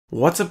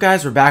What's up,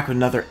 guys? We're back with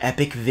another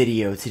epic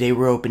video. Today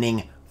we're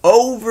opening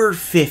over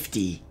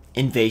 50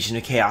 Invasion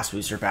of Chaos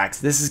booster packs.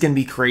 This is going to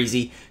be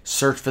crazy.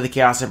 Search for the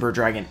Chaos Emperor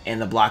Dragon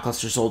and the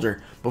Blackluster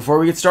Soldier. Before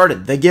we get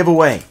started, the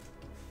giveaway.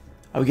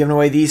 I'll be giving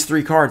away these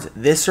three cards.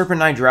 This Serpent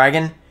Knight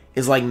Dragon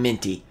is like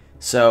minty,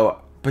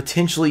 so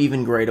potentially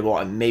even gradable,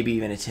 and maybe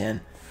even a 10.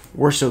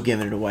 We're still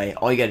giving it away.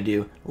 All you got to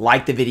do,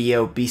 like the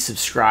video, be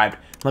subscribed.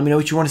 Let me know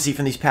what you want to see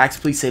from these packs.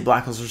 Please say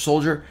Blackluster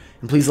Soldier,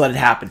 and please let it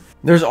happen.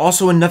 There's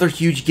also another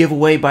huge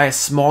giveaway by a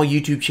small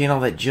YouTube channel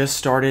that just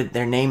started.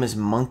 Their name is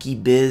Monkey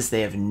Biz. They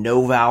have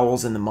no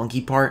vowels in the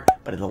monkey part,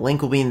 but the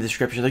link will be in the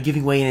description. They're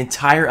giving away an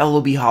entire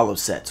LOB Holo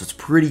set, so it's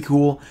pretty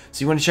cool.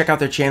 So you want to check out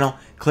their channel,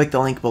 click the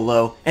link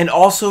below. And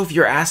also, if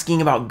you're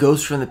asking about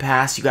Ghosts from the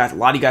Past, a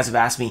lot of you guys have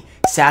asked me,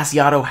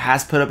 Sassiato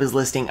has put up his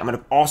listing. I'm going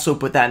to also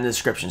put that in the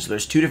description. So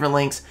there's two different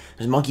links.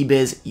 There's Monkey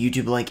Biz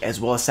YouTube link as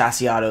well as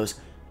Sassiato's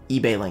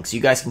eBay link. So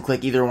you guys can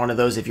click either one of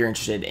those if you're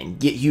interested in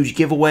get huge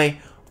giveaway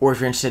or if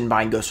you're interested in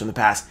buying Ghosts from the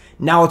Past.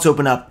 Now let's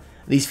open up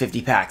these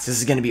 50 packs. This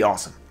is going to be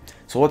awesome.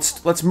 So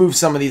let's move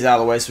some of these out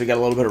of the way so we got a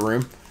little bit of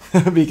room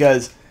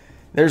because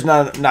there's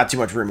not too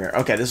much room here.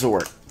 Okay, this will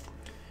work.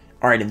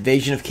 All right,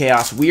 Invasion of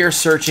Chaos. We are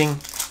searching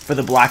for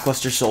the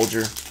Blackluster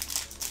Soldier,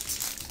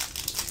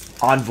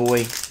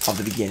 Envoy of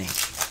the Beginning.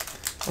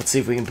 Let's see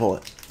if we can pull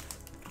it.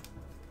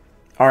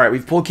 All right,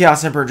 we've pulled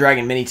Chaos Emperor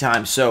Dragon many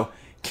times, so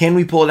can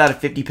we pull it out of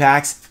 50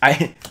 packs?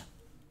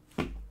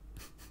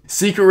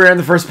 Secret rare in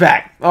the first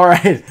pack. All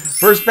right,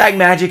 first pack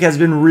magic has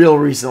been real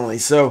recently,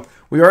 so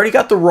we already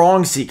got the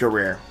wrong secret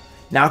rare.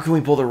 Now can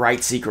we pull the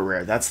right secret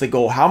rare? That's the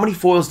goal. How many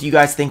foils do you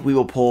guys think we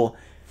will pull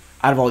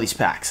out of all these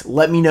packs?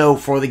 Let me know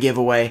for the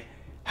giveaway.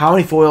 How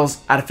many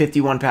foils out of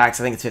 51 packs?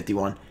 I think it's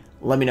 51.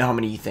 Let me know how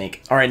many you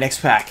think. All right, next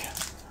pack.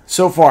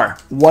 So far,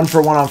 1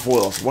 for 1 on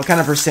foils. What kind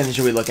of percentage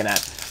are we looking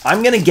at?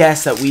 I'm going to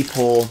guess that we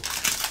pull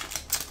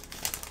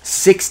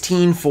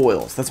 16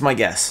 foils. That's my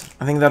guess.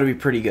 I think that'll be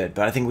pretty good,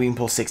 but I think we can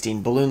pull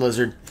 16. Balloon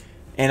Lizard.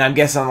 And I'm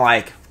guessing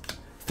like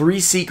 3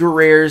 secret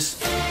rares.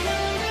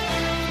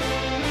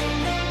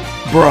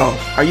 Bro,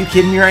 are you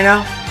kidding me right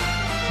now?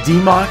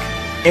 D-Mock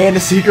and a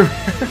secret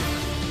rare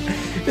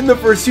in the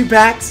first 2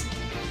 packs?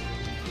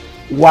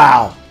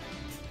 Wow.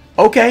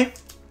 Okay.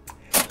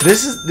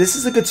 This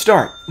is a good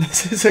start.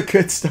 This is a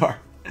good start.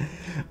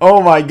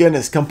 Oh my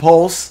goodness.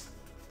 Compulse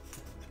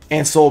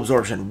and Soul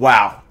Absorption.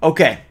 Wow.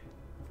 Okay.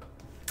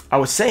 I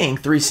was saying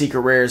 3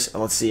 secret rares.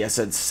 Let's see. I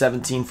said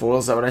 17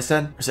 foils. Is that what I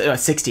said? Or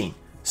 16.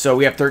 So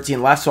we have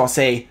 13 left. So I'll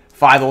say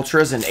 5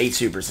 ultras and 8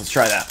 supers. Let's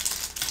try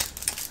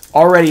that.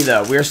 Already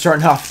though, we are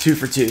starting off 2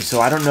 for 2.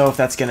 So I don't know if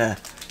that's gonna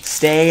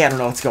stay. I don't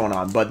know what's going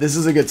on, but this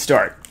is a good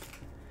start.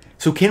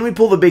 So can we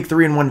pull the big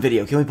 3-in-1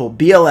 video? Can we pull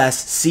BLS,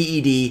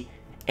 CED,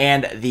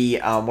 and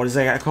the what is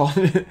that guy called?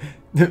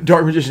 The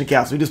Dark Magician of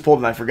Chaos. We just pulled it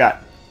and I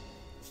forgot.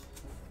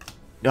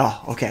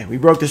 Oh, okay. We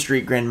broke the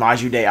streak. Grand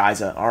Maju de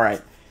Aiza. All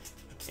right.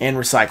 And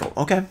recycle.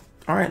 Okay.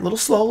 All right. A little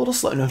slow, a little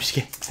slow. No, I'm just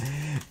kidding.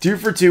 2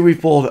 for 2. We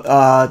pulled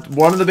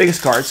one of the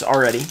biggest cards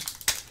already.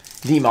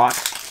 D-Mock.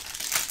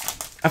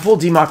 I pulled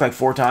D-Mock like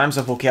 4 times.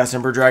 I pulled Chaos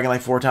Emperor Dragon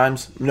like 4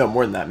 times. No,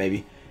 more than that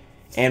maybe.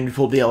 And we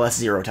pulled BLS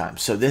 0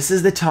 times. So this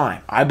is the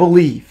time, I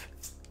believe.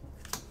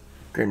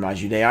 Grand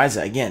Maju de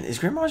Aiza. Again, is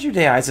Grand Maju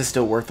de Aiza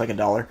still worth like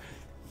 $1?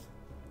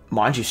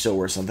 Manju's still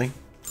worth something.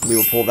 We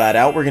will pull that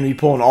out. We're going to be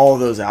pulling all of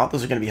those out.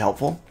 Those are going to be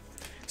helpful.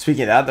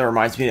 Speaking of that, that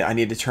reminds me that I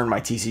need to turn my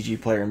TCG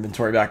player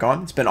inventory back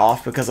on. It's been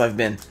off because I've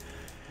been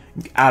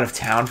out of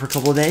town for a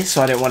couple of days,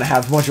 so I didn't want to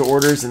have a bunch of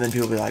orders, and then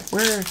people be like,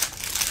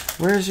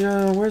 where's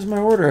my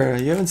order?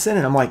 You haven't sent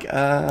it. I'm like,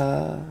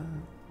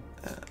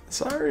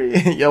 sorry.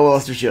 Yellow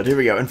Luster Shield. Here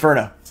we go.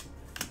 Inferno.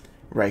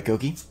 Right,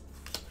 Koki.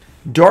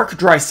 Dark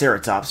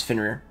Triceratops,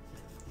 Fenrir.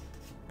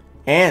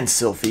 And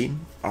Sylphie.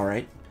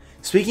 Alright.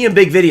 Speaking of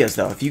big videos,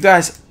 though, if you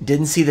guys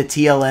didn't see the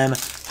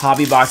TLM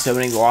hobby box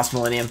opening, the Lost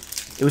Millennium,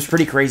 it was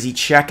pretty crazy.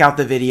 Check out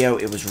the video.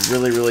 It was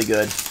really, really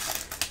good.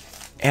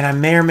 And I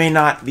may or may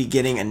not be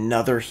getting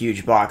another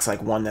huge box,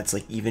 like one that's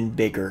like even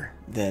bigger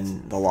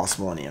than the Lost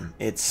Millennium.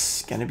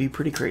 It's going to be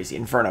pretty crazy.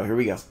 Inferno, here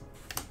we go.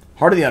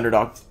 Heart of the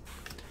Underdog.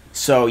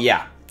 So,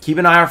 yeah, keep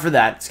an eye out for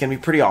that. It's going to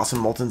be pretty awesome.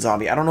 Molten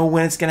Zombie. I don't know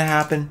when it's going to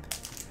happen.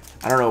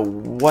 I don't know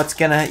what's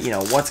going to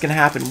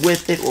happen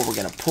with it, what we're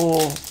going to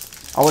pull.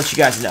 I'll let you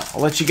guys know.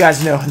 I'll let you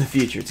guys know in the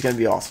future. It's going to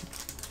be awesome.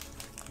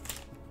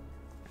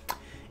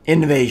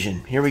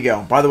 Invasion. Here we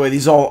go. By the way,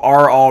 these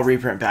are all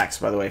reprint packs,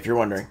 by the way, if you're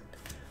wondering.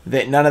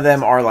 None of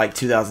them are like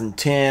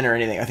 2010 or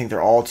anything. I think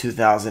they're all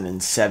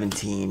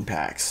 2017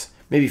 packs.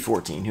 Maybe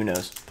 14. Who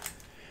knows?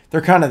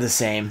 They're kind of the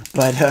same,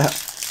 but,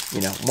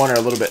 one are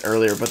a little bit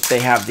earlier, but they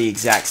have the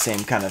exact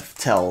same kind of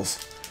tells.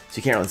 So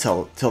you can't really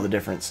tell the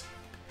difference.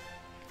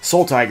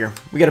 Soul Tiger.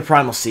 We got a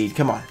Primal Seed.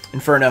 Come on.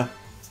 Inferno.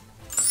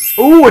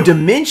 Ooh, a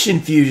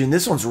Dimension Fusion.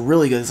 This one's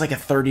really good. It's like a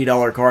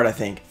 $30 card, I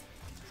think.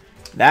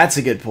 That's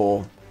a good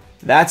pull.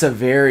 That's a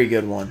very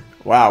good one.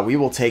 Wow, we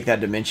will take that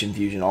Dimension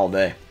Fusion all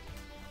day.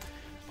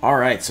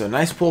 Alright, so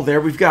nice pull there.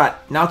 We've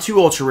got now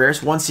 2 Ultra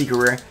Rares, 1 Secret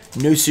Rare,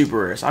 no Super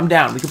Rares. I'm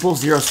down. We can pull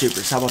 0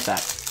 Supers. How about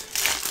that?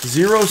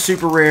 0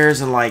 Super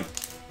Rares and like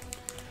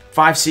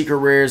 5 secret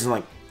rares and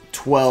like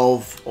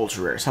 12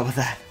 ultra rares. How about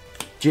that?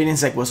 Jade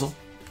Insect Whistle.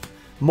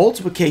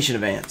 Multiplication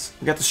of ants.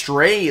 We got the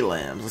Stray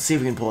Lambs. Let's see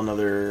if we can pull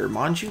another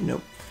Manju.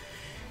 Nope.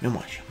 No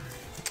Manju.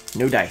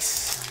 No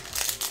dice.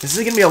 This is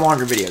going to be a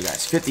longer video,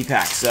 guys. 50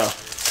 packs. So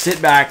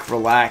sit back,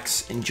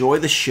 relax, enjoy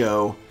the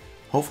show.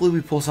 Hopefully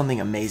we pull something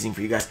amazing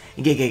for you guys.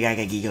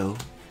 And go.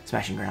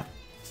 Smashing Ground.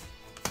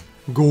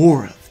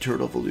 Gora,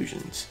 Turtle of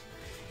Illusions.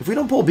 If we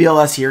don't pull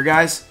BLS here,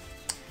 guys,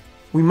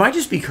 we might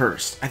just be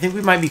cursed. I think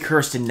we might be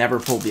cursed to never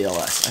pull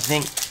BLS. I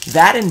think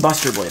that and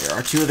Buster Blader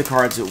are 2 of the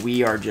cards that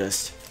we are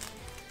just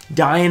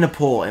dying to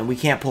pull, and we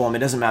can't pull them. It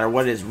doesn't matter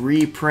what it is.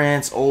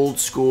 Reprints, old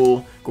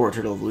school. Gora,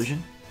 Turtle of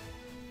Illusion.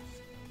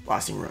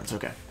 Blasting Ruins.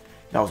 Okay.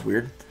 That was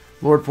weird.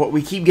 Lord,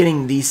 we keep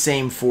getting these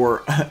same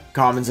 4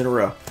 commons in a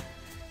row.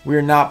 We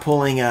are not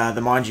pulling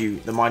the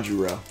Manju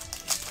row.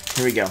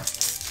 Here we go.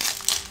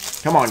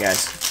 Come on,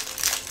 guys.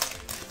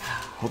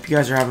 Hope you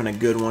guys are having a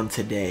good one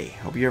today.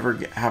 Hope you're ever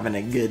having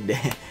a good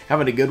day.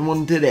 Having a good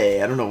one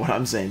today. I don't know what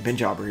I'm saying.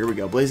 Pinch Hopper. Here we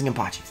go. Blazing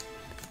Apache.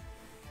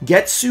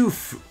 Getsu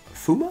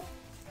Fuma.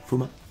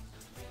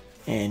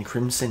 And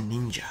Crimson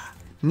Ninja.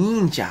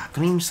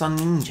 Crimson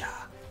Ninja.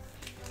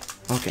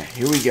 Okay,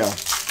 here we go.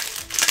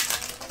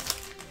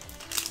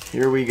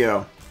 Here we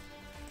go.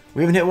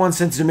 We haven't hit one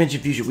since Dimension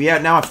Fusion. We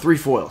now have 3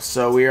 foils,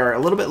 so we are a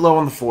little bit low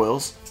on the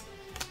foils.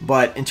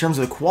 But in terms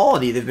of the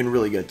quality, they've been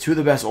really good. 2 of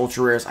the best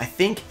ultra rares. I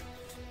think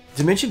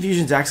Dimension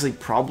Fusion is actually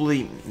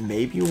probably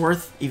maybe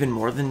worth even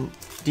more than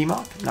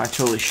DMOC. Not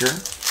totally sure.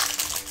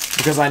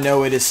 Because I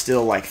know it is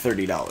still like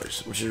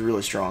 $30, which is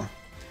really strong.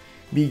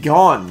 Be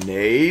gone,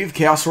 Knave.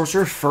 Chaos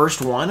Sorcerer,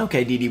 first one.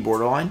 Okay, DD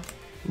Borderline.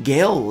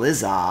 Gale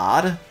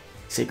Lizard.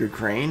 Sacred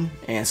Crane,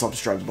 and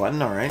Self-Destruct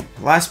Button, alright.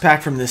 Last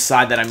pack from this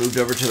side that I moved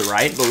over to the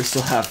right, but we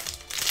still have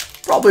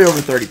probably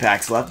over 30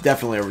 packs left.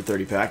 Definitely over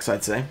 30 packs,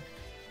 I'd say.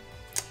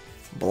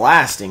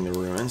 Blasting the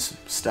Ruins.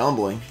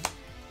 Stumbling.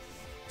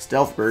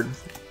 Stealth Bird.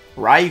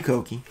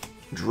 Ryukoki.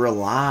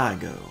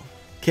 Drillago.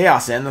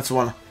 Chaos End, that's the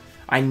one.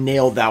 I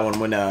nailed that one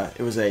when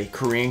it was a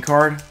Korean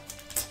card.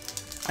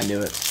 I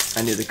knew it.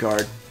 I knew the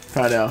card.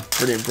 I know.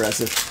 Pretty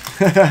impressive.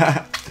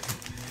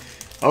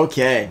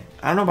 Okay.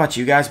 I don't know about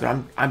you guys, but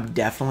I'm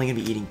definitely going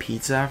to be eating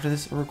pizza after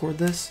this. Record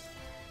this.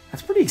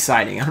 That's pretty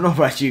exciting. I don't know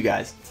about you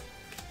guys.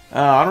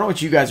 I don't know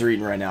what you guys are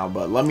eating right now,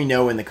 but let me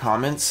know in the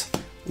comments.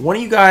 One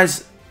of you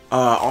guys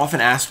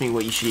often asks me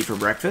what you should eat for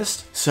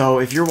breakfast. So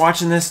if you're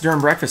watching this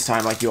during breakfast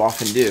time like you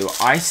often do,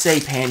 I say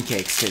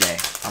pancakes today.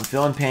 I'm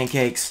feeling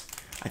pancakes.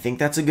 I think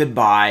that's a good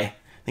buy. I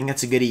think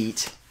that's a good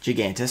eat.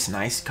 Gigantus.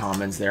 Nice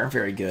commons there.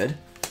 Very good.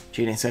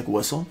 Jade Insect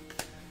Whistle.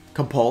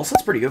 Compulse,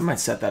 that's pretty good. Might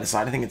set that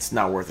aside. I think it's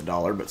not worth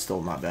 $1, but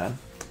still not bad.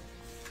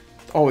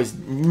 Always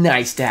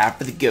nice to have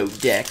for the GOAT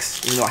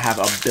decks, even though I have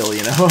a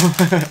billion of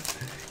them.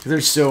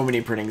 There's so many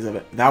printings of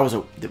it.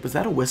 Was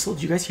that a whistle?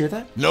 Did you guys hear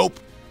that?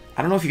 Nope.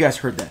 I don't know if you guys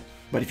heard that,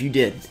 but if you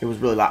did, it was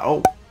really loud.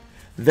 Oh,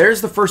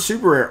 there's the first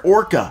super rare,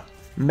 Orca,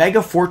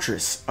 Mega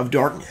Fortress of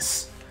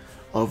Darkness.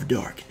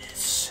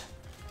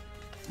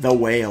 The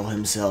whale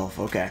himself.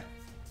 Okay.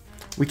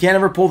 We can't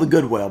ever pull the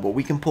good whale, but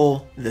we can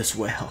pull this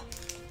whale.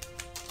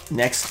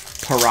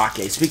 Next,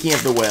 Parake. Speaking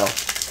of the whale,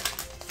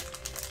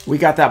 we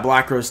got that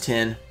Black Rose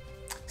tin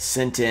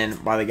sent in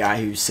by the guy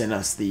who sent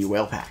us the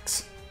whale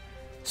packs.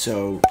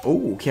 So,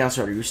 oh, Chaos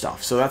Rider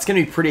Gustav. So that's going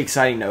to be pretty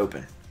exciting to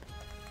open.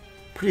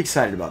 Pretty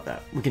excited about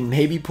that. We can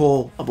maybe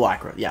pull a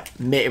Black Rose. Yeah,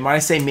 when I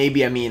say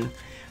maybe, I mean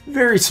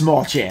very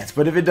small chance.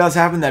 But if it does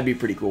happen, that'd be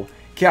pretty cool.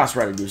 Chaos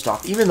Rider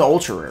Gustav. Even the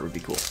Ultra Rare would be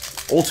cool.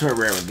 Ultimate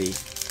Rare would be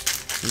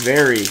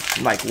very,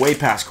 like, way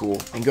past cool.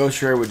 And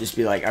Ghost Rare would just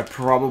be like, I'd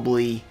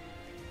probably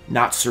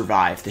not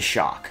survive the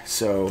shock.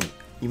 So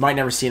you might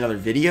never see another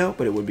video,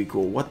 but it would be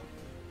cool. What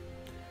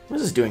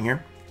is this doing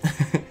here?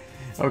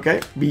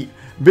 Okay, be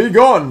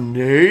gone,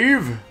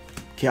 Knave.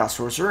 Chaos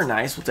Sorcerer,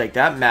 nice. We'll take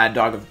that. Mad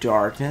Dog of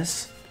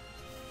Darkness.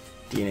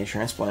 DNA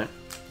Transplant.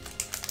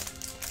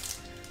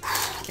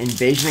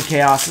 Invasion of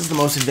Chaos. This is the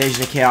most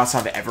Invasion of Chaos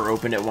I've ever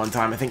opened at one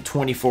time. I think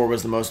 24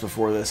 was the most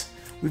before this.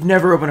 We've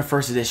never opened a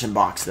first edition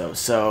box though,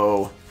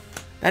 so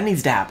that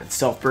needs to happen.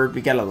 Stealth Bird.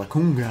 We got a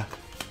Lacunga.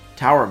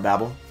 Tower of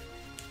Babel.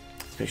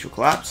 Spatial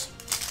Collapse.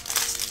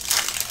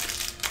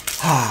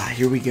 Ah,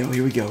 here we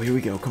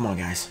go. Come on,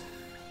 guys.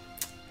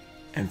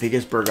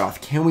 Amphigus Bergoth.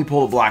 Can we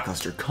pull a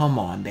Blackluster? Come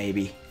on,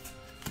 baby.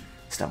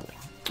 Stumbling.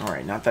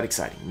 Alright, not that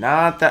exciting.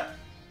 Not that...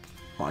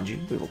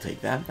 Manju, we will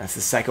take that. That's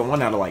the second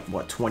one out of, like,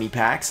 what, 20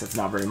 packs? That's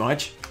not very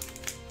much.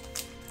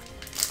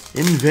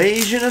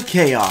 Invasion of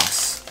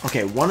Chaos.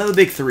 Okay, one of the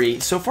big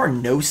 3. So far,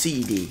 no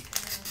CED.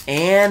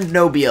 And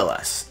no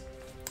BLS.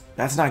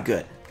 That's not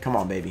good. Come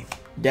on, baby.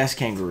 Death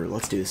Kangaroo.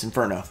 Let's do this.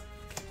 Inferno.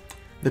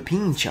 The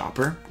Peen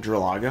Chopper,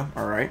 Drillago,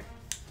 alright.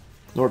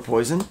 Lord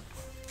Poison.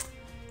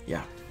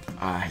 Yeah.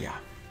 Yeah.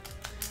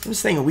 I'm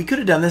just thinking, we could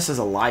have done this as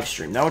a live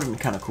stream. That would have been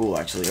kind of cool,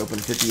 actually. Open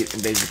 50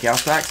 Invasion of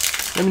Chaos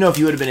packs. Let me know if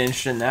you would have been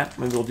interested in that.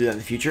 Maybe we'll do that in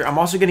the future. I'm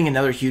also getting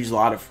another huge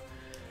lot of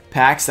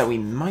packs that we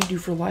might do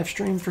for a live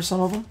stream for some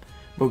of them.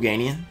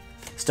 Boganian,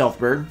 Stealth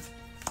Bird,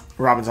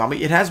 Robin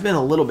Zombie. It has been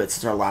a little bit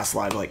since our last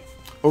live, like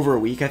over a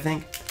week, I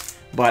think.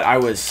 But I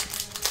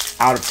was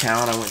out of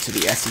town. I went to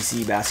the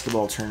SEC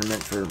basketball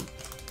tournament for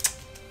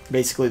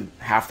basically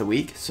half the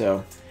week,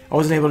 so I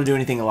wasn't able to do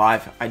anything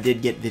live. I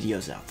did get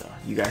videos out though.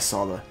 You guys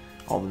saw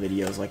all the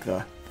videos, like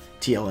the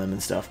TLM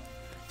and stuff.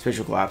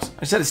 Spatial collapse.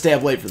 I just had to stay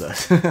up late for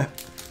those.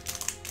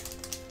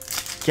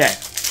 Okay.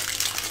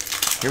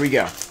 Here we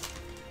go.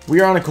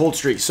 We are on a cold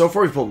streak. So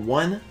far we've pulled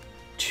 1,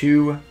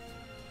 2,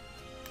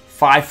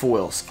 5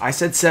 foils. I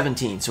said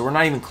 17, so we're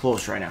not even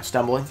close right now.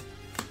 Stumbling.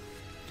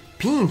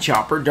 Peen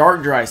Chopper,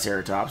 Dark Dry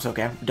Ceratops.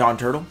 Okay. Dawn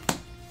Turtle.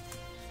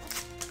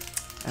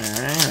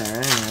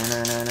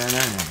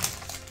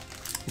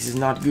 This is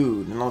not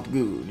good. Not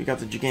good. You got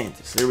the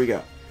Gigantus. There we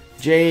go.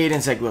 Jade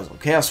Insect Whistle.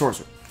 Chaos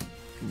Sorcerer.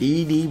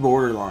 DD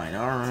Borderline.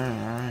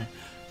 Alright.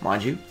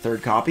 Mind you,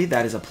 third copy.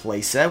 That is a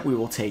playset. We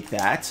will take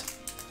that.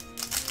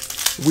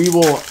 We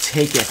will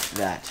take it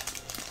that.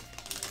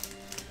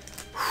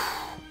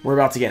 We're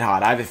about to get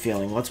hot. I have a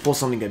feeling. Let's pull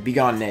something good. Be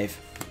gone, Knave.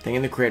 Thing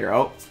in the crater.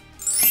 Oh.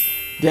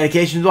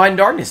 Dedication to Light and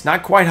Darkness.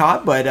 Not quite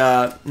hot, but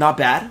not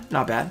bad.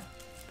 Not bad.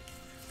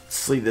 Let's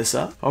sleeve this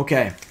up.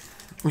 Okay.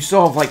 We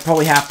still have like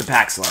probably half the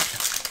packs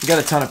left. We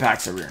got a ton of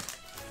packs over here.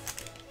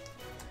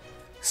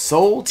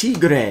 Soul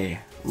Tigre.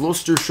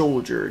 Luster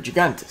Soldier.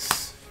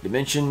 Gigantus.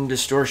 Dimension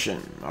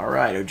Distortion.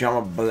 Alright.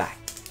 Ojama Black.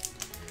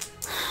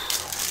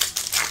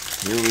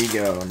 Here we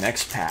go.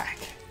 Next pack.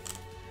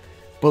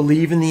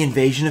 Believe in the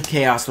Invasion of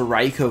Chaos. The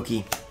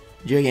Raikoki.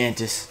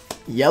 Gigantus.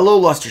 Yellow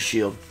Luster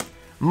Shield.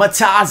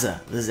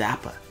 Mataza. The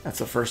Zappa. That's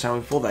the first time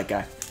we pulled that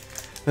guy.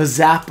 The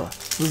Zappa.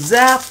 The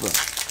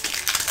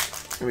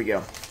Zappa. Here we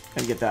go.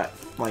 Gotta get that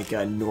like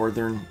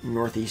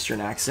northeastern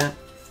accent.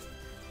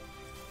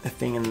 The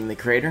thing in the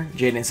crater.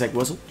 Jade Insect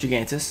Whistle.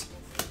 Gigantus.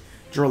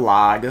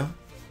 Dralago.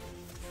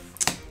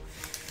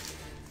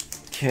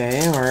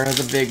 Okay, where are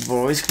the big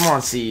boys? Come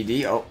on,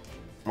 CED. Oh,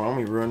 well,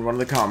 we ruined one of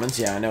the commons.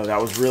 Yeah, I know.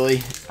 That was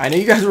really... I know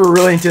you guys were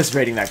really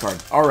anticipating that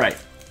card. Alright.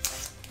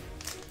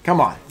 Come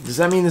on. Does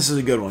that mean this is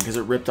a good one? Because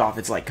it ripped off.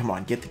 It's like, come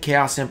on. Get the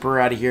Chaos Emperor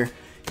out of here.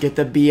 Get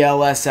the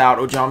BLS out.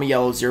 Ojama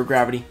Yellow. Zero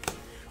Gravity.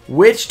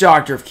 Witch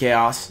Doctor of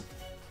Chaos.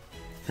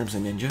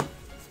 Crimson Ninja.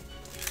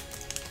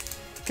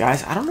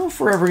 Guys, I don't know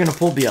if we're ever going to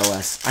pull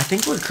BLS. I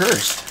think we're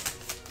cursed.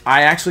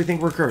 I actually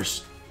think we're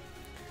cursed.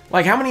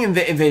 Like, how many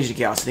Invasion of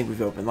Chaos do you think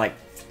we've opened? Like,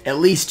 at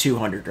least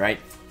 200, right?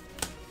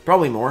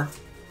 Probably more.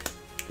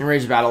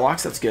 Enraged Battle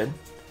Locks, that's good.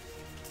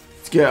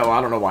 It's good. Well,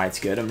 I don't know why it's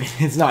good. I mean,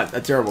 it's not a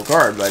terrible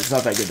card, but it's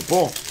not that good to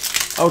pull.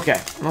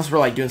 Okay, unless we're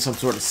like doing some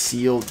sort of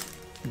sealed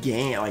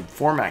game, like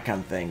format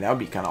kind of thing. That would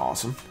be kind of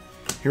awesome.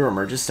 Hero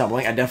Emerges,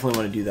 Stumbling. I definitely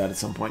want to do that at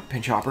some point.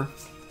 Pinch Hopper.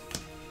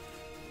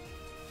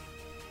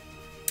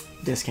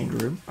 Disc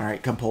Kangaroo.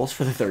 Alright, Compulse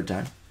for the third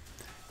time.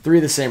 3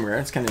 of the same rare.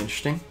 It's kind of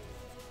interesting.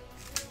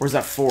 Where's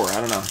that 4?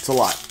 I don't know. It's a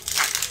lot.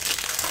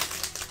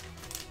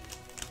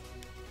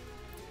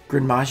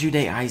 Grinmaju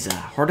de Aiza.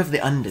 Heart of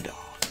the Underdog.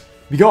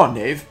 Be gone,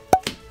 Knave.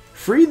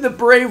 Free the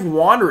Brave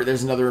Wanderer.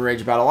 There's another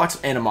Enraged Battle Locks.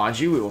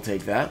 Animaju. We will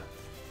take that.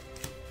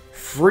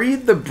 Free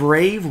the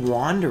Brave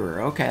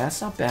Wanderer. Okay,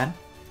 that's not bad.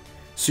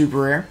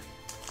 Super rare.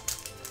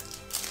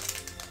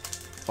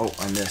 Oh,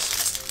 I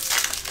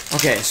missed.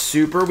 Okay,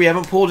 Super. We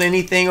haven't pulled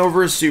anything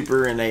over a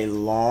Super in a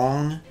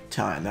long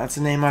time. That's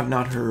a name I've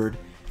not heard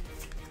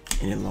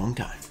in a long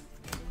time.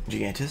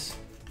 Gigantus.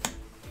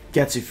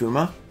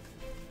 Getsufuma.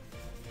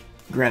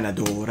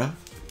 Granadora.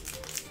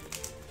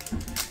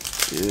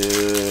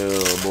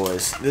 Ew,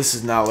 boys. This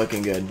is not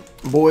looking good.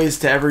 Boys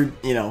to every,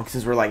 you know,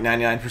 since we're like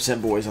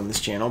 99% boys on this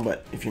channel,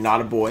 but if you're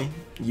not a boy,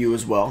 you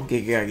as well.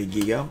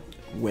 Giga.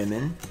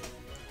 Women.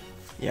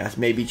 Yes,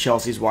 maybe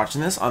Chelsea's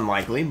watching this.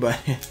 Unlikely, but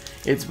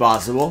it's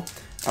possible.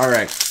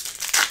 Alright.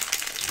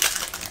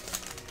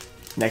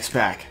 Next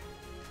pack.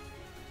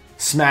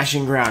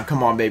 Smashing Ground.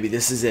 Come on, baby.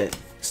 This is it.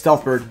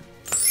 Stealth Bird.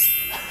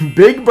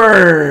 Big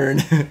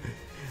Burn.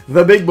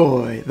 The big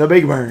boy. The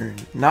Big Burn.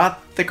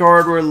 Not the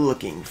card we're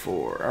looking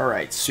for.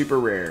 Alright. Super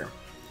rare.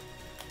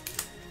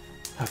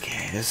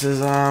 Okay. This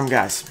is,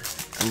 guys.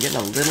 I'm getting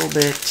a little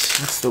bit...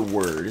 What's the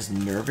word? Is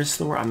nervous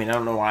the word? I mean, I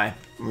don't know why.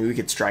 I mean, we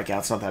could strike out.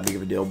 It's not that big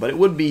of a deal. But it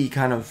would be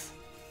kind of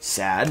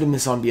sad to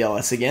miss on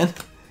BLS again.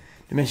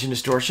 Dimension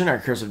Distortion. Our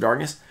Curse of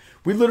Darkness.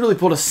 We literally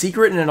pulled a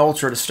Secret and an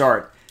Ultra to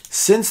start.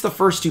 Since the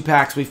first 2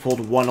 packs, we've pulled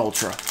 1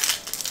 Ultra.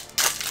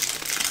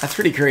 That's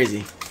pretty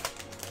crazy.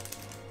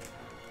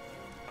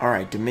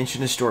 Alright,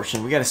 Dimension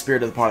Distortion. We got a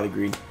Spirit of the Pot of the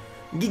Greed.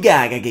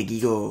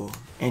 Giga.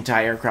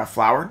 Anti-Aircraft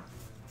Flower.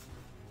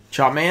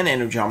 Chopman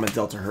and Ojama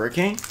Delta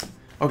Hurricane.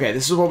 Okay,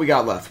 this is what we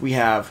got left. We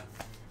have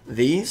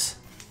these.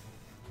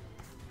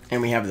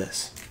 And we have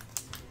this.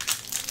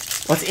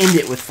 Let's end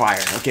it with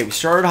fire. Okay, we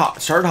started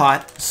hot,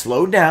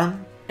 slowed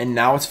down, and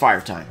now it's fire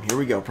time. Here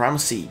we go. Primal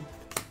Seed.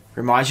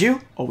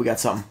 Grimaju. Oh, we got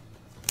something.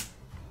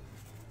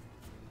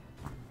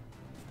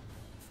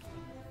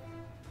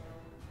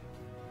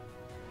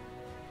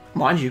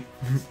 Mind you,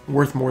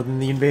 worth more than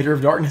the Invader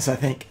of Darkness, I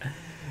think.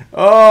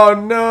 Oh,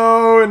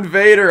 no,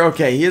 Invader.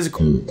 Okay, he is a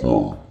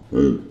cool.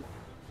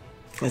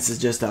 This is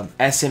just a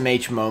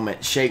SMH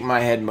moment, shake my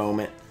head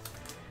moment.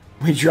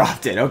 We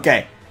dropped it.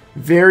 Okay,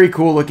 very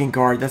cool looking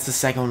card. That's the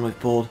second one we've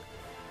pulled.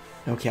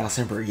 No Chaos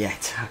Emperor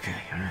yet. Okay,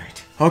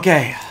 alright.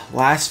 Okay,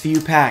 last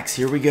few packs.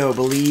 Here we go.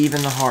 Believe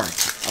in the heart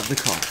of the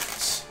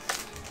cards.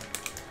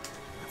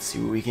 Let's see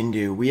what we can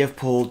do. We have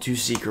pulled 2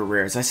 secret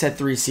rares. I said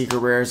 3 secret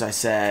rares. I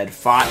said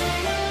 5.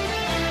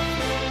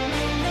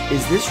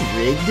 Is this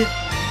rigged?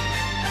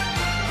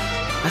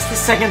 That's the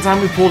second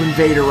time we pulled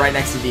Invader right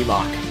next to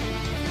D-Mach.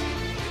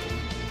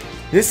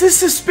 This is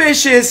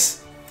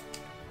suspicious.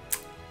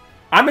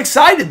 I'm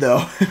excited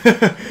though.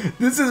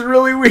 This is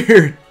really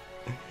weird.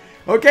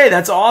 Okay,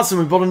 that's awesome.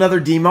 We pulled another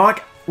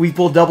D-Mach. We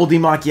pulled double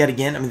D-Mach yet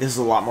again. I mean, this is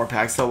a lot more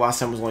packs though. Last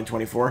time was only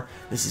 24.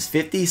 This is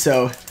 50,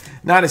 so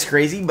not as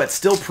crazy, but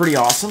still pretty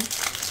awesome.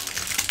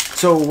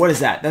 So what is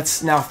that?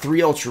 That's now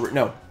 3 ultra...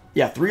 No.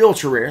 Yeah, 3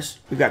 ultra rares.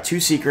 We've got 2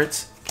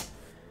 secrets.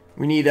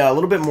 We need a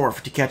little bit more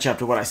to catch up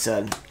to what I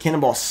said.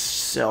 Cannonball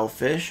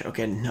Selfish.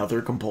 Okay,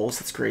 another Compulse.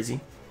 That's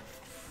crazy.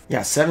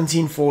 Yeah,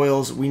 17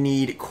 foils. We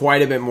need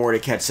quite a bit more to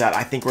catch that.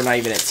 I think we're not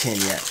even at 10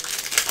 yet.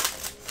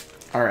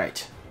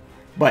 Alright.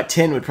 But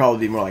 10 would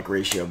probably be more like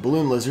ratio.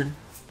 Balloon Lizard.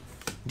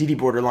 DD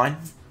Borderline.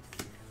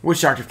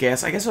 Witch Doctor of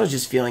Chaos. I guess I was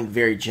just feeling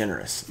very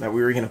generous that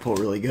we were going to pull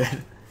really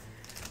good.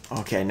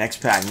 Okay,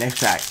 next pack.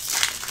 Next pack.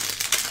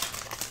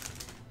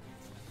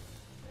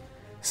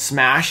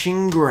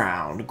 Smashing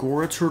Ground.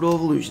 Gora Turtle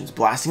of Illusions.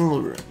 Blasting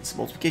Ruins.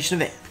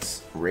 Multiplication of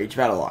Ants. Rage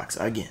Battle Locks.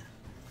 Again.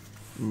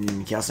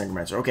 Chaos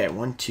Necromancer. Okay,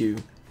 1, 2,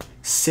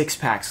 6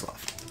 packs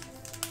left.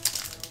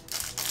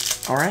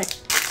 Alright.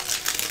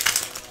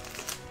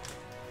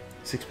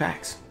 6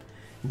 packs.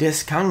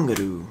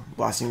 Diskangaroo.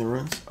 Blasting the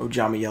Ruins.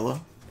 Ojama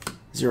Yellow.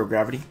 Zero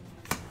Gravity.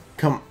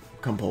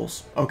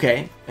 Compulse.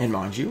 Okay. And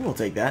Manju. We'll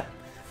take that.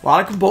 A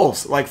lot of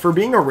Compulse. Like, for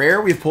being a rare,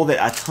 we've pulled it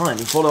a ton.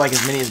 We pulled it like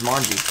as many as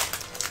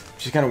Manju.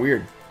 Which is kind of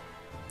weird.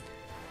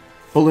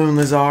 Balloon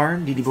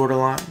Lizard. DD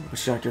Borderline.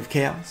 Witch Doctor of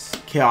Chaos.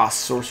 Chaos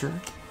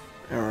Sorcerer.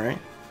 Alright.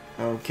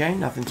 Okay.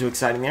 Nothing too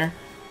exciting there.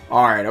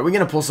 Alright. Are we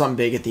going to pull something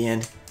big at the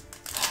end?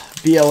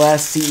 BLS.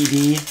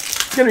 CED.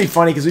 It's going to be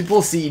funny because we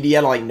pull CED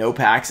out of like no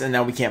packs and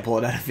now we can't pull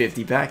it out of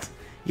 50 packs.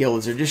 Yo,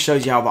 Lizard just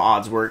shows you how the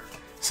odds work.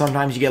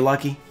 Sometimes you get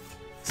lucky.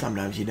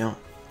 Sometimes you don't.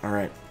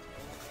 Alright.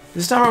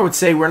 This time I would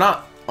say we're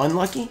not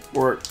unlucky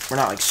or we're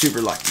not like super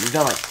lucky. We've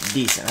done like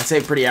decent. I'd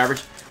say pretty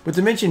average. With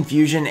Dimension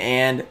Fusion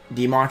and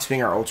D-Mox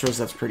being our ultras,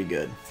 that's pretty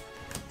good.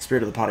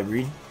 Spirit of the Pot of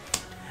Greed.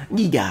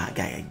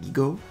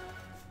 Giga.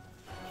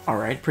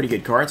 Alright, pretty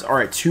good cards.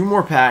 Alright, 2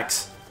 more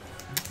packs.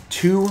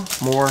 2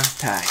 more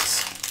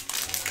packs.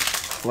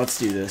 Let's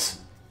do this.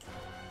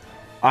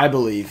 I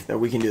believe that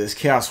we can do this.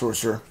 Chaos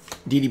Sorcerer.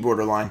 DD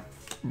Borderline.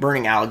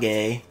 Burning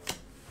Algae.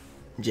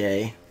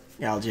 J.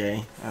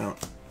 Algae. I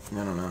don't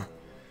know.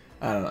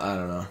 I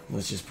don't know.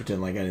 Let's just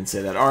pretend like I didn't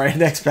say that. Alright,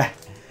 next pack.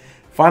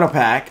 Final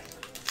pack.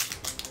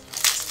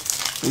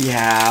 We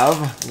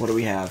have... What do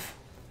we have?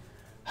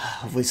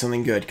 Hopefully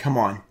something good. Come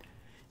on.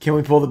 Can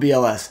we pull the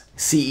BLS?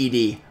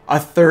 CED. A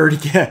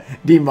third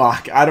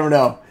D-Mach. I don't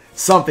know.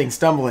 Something.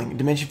 Stumbling.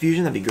 Dimension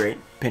Fusion. That'd be great.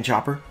 Pinch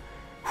Hopper.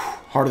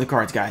 Heart of the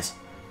cards, guys.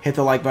 Hit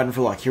the like button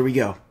for luck. Here we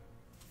go.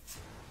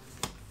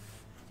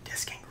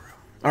 Diskangaroo.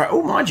 Alright.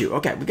 Oh, Manju.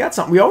 Okay. We got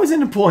something. We always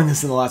end up pulling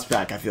this in the last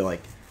pack, I feel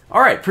like.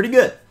 Alright. Pretty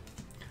good.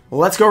 Well,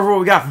 let's go over what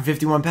we got from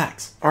 51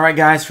 packs. Alright,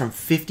 guys, from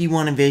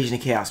 51 Invasion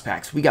of Chaos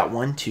packs, we got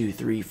 1, 2,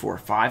 3, 4,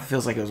 5.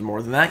 Feels like it was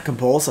more than that.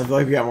 Compulse, I feel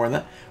like we got more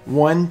than that.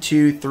 1,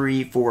 2,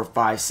 3, 4,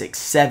 5, 6,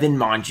 7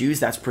 Manjus.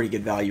 That's pretty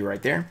good value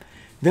right there.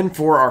 Then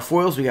for our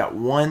foils, we got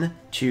 1,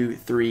 2,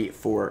 3,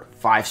 4,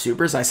 5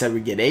 supers. I said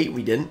we'd get 8.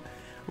 We didn't.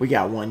 We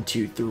got 1,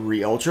 2,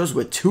 3 ultras,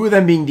 with 2 of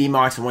them being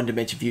D-Mox and 1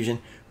 Dimension Fusion.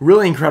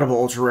 Really incredible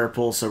ultra rare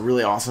pulls, so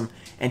really awesome.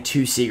 And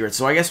 2 secrets.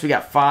 So I guess we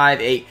got 5,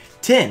 8,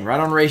 10. Right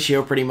on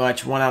ratio, pretty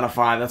much. 1 out of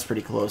 5. That's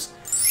pretty close.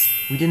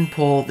 We didn't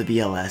pull the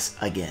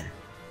BLS again.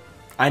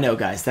 I know,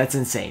 guys. That's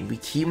insane. We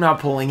keep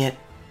not pulling it.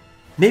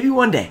 Maybe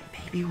one day.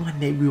 Maybe one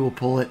day we will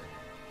pull it.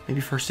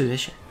 Maybe first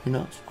edition. Who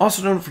knows?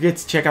 Also, don't forget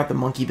to check out the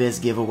Monkey Biz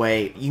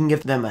giveaway. You can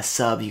give them a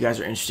sub if you guys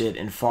are interested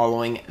in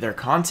following their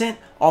content.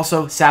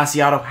 Also,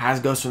 Sassy Auto has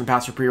Ghost from the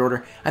Past for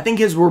pre-order. I think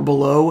his were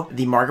below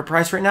the market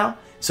price right now.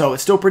 So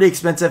it's still pretty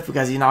expensive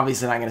because he's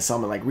obviously not going to sell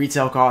them at like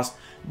retail cost.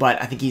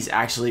 But I think he's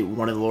actually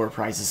one of the lower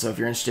prices. So if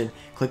you're interested,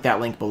 click that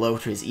link below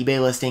to his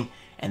eBay listing.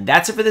 And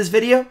that's it for this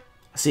video.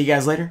 I'll see you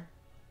guys later.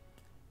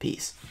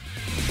 Peace.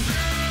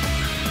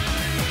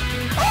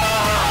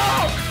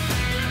 Oh!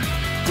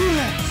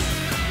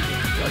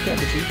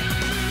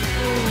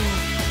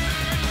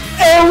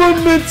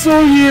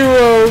 Elemental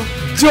Hero,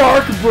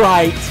 Dark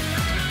Bright.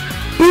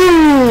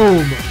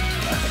 Boom!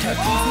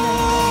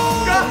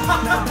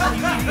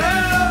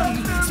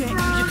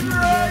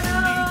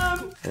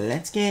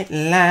 Let's get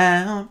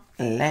loud.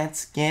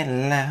 Let's get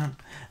loud.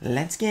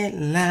 Let's get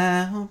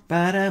loud.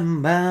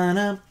 Ba-dum,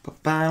 ba-dum,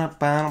 ba-dum,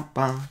 ba-dum,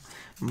 ba-dum,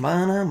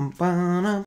 ba-dum, ba-dum.